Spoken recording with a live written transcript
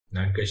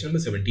Now in question number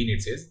 17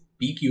 it says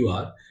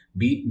PQR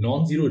be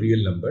non-zero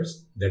real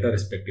numbers that are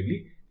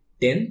respectively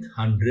 10th,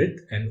 100th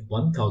and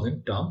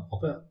 1000th term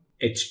of a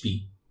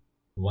HP.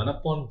 1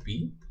 upon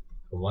P,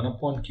 1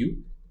 upon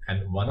Q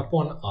and 1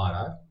 upon R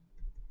are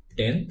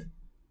 10th,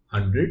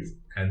 100th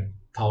and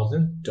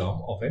 1000th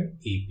term of an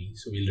AP.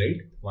 So we'll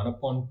write 1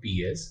 upon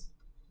P as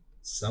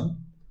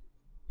sum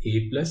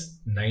A plus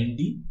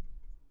 9D,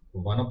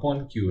 1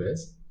 upon Q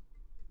as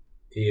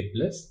A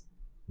plus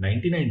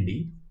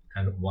 99D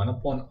and 1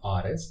 upon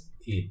R as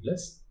A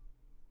plus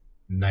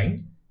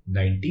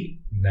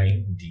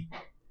 999D.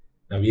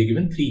 Now we are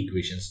given three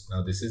equations.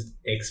 Now this is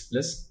x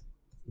plus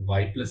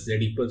y plus z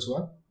equals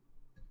 1.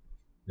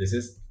 This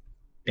is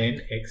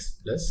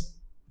 10x plus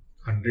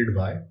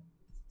 100y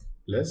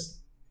plus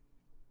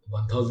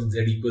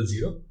 1000z equals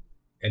 0.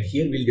 And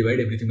here we'll divide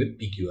everything with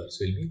PQR.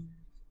 So it will be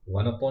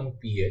 1 upon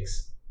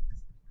Px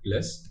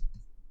plus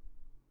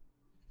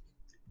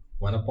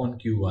 1 upon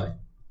Qy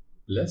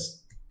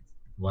plus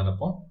 1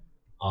 upon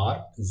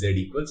Rz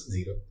equals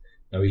 0.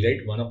 Now we'll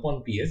write 1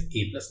 upon P as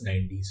A plus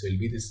 9D. So it will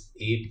be this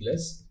A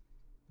plus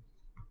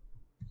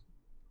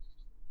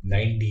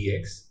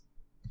 9dx,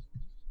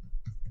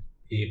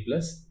 A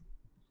plus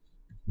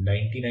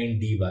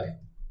 99dy,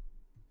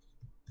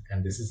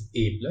 and this is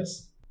A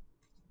plus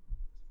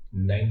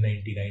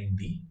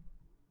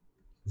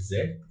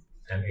 999dz,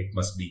 and it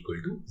must be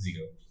equal to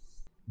 0.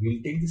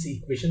 We'll take this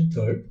equation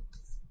third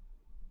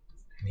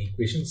and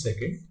equation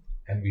second,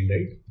 and we'll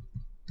write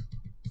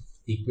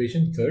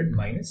equation third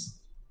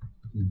minus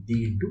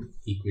d into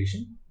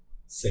equation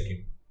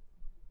second.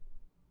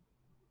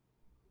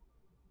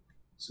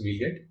 So we'll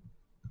get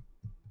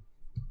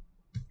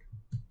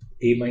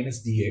A minus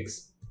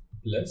dx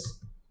plus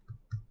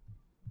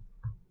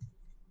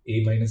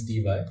A minus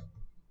dy,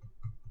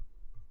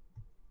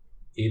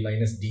 A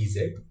minus dz,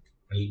 and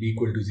will be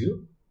equal to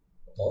 0,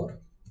 or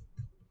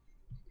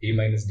A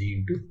minus d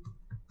into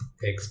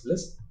x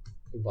plus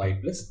y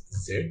plus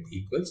z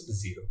equals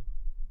 0.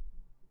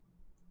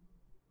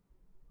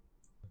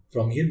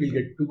 From here we'll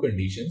get two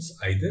conditions,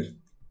 either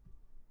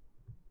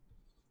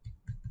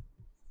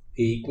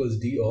A equals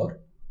d or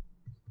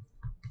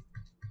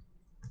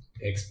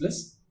x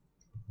plus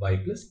y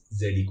plus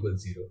z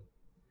equals 0.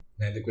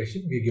 Now in the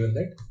question we are given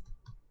that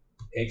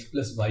x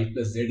plus y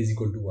plus z is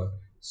equal to 1.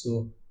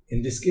 So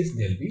in this case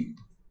there will be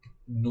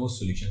no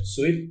solution.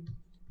 So if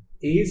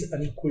A is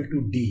unequal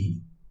to d,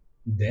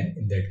 then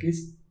in that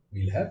case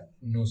we'll have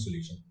no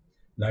solution.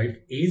 Now if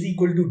A is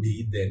equal to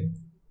d, then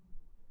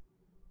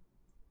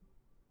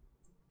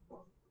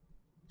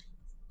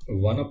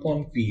 1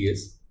 upon P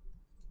is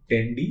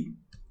 10d,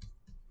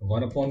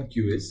 1 upon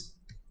Q is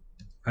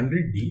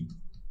 100d,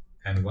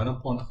 and 1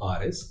 upon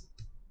R is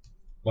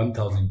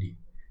 1000d.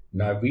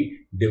 Now if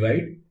we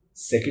divide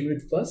second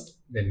with first,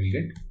 then we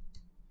get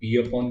P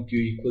upon Q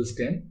equals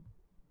 10,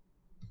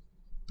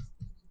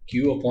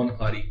 Q upon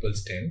R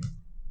equals 10,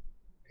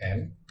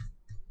 and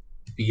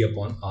P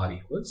upon R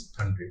equals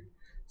 100.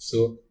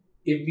 So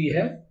if we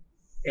have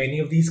any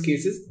of these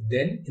cases,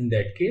 then in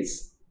that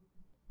case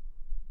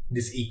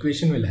this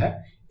equation will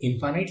have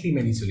infinitely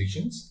many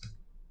solutions,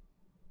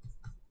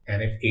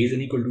 and if A is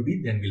unequal to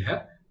D, then we'll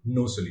have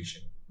no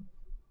solution.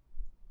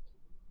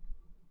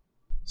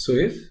 So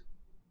if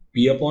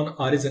P upon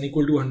R is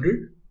unequal to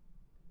 100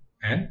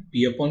 and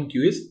P upon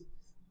Q is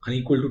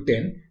unequal to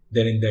 10,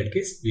 then in that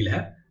case we'll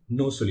have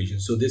no solution.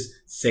 So this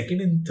second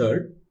and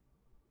third,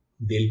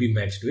 they'll be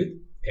matched with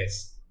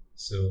S.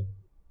 So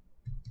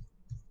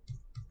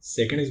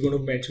second is going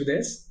to match with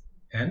S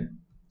and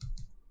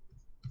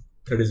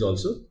third is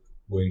also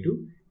going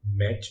to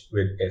match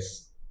with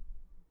S.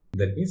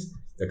 That means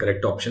the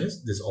correct option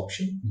is this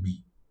option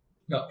B.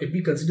 Now if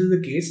we consider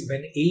the case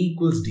when A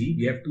equals D,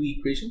 we have two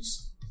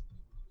equations,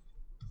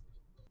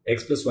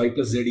 x plus y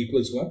plus z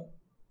equals 1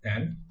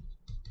 and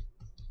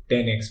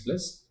 10x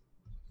plus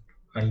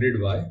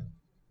 100y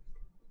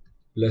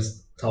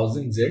plus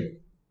 1000z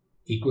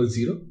equals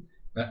 0.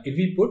 Now if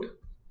we put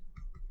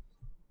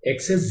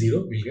x as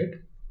 0, we'll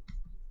get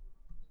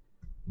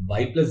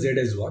y plus z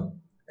as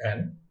 1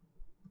 and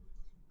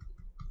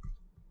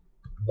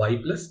y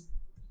plus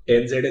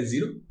 10z as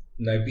 0.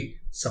 Now if we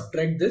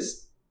subtract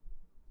this,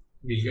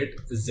 we'll get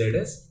z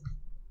as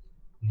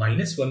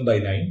minus 1 by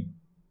 9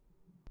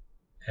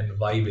 and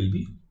y will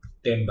be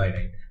 10 by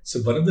 9.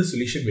 So one of the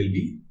solution will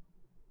be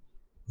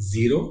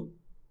 0,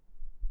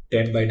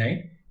 10 by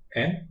 9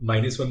 and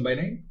minus 1 by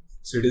 9.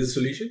 So it is a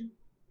solution.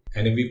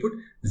 And if we put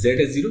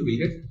z as 0,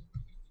 we'll get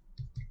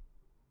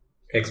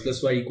x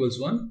plus y equals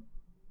 1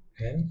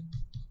 and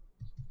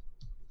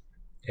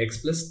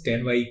x plus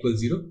 10y equals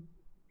 0.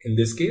 In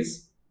this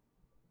case,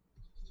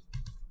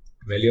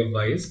 value of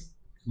y is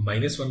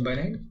minus 1 by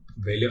 9,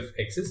 value of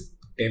x is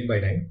 10 by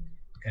 9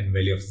 and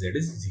value of z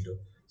is 0.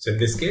 So in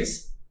this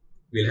case,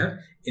 we'll have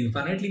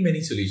infinitely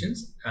many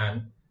solutions,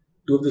 and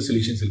two of the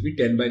solutions will be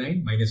 10 by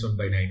 9, minus 1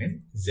 by 9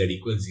 and z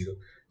equals 0.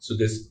 So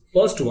this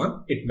first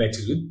one, it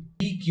matches with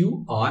P,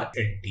 Q, R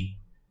and T.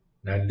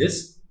 Now in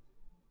this,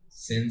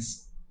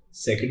 since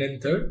second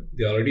and third,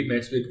 they already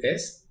match with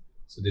S.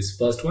 So this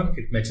first one,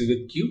 it matches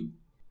with Q.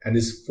 And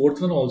this fourth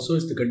one also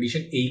is the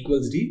condition A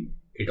equals D.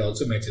 It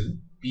also matches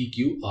with P,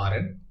 Q, R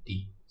and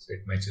T. So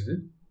it matches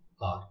with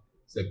R.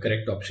 So the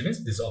correct option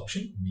is this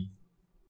option B.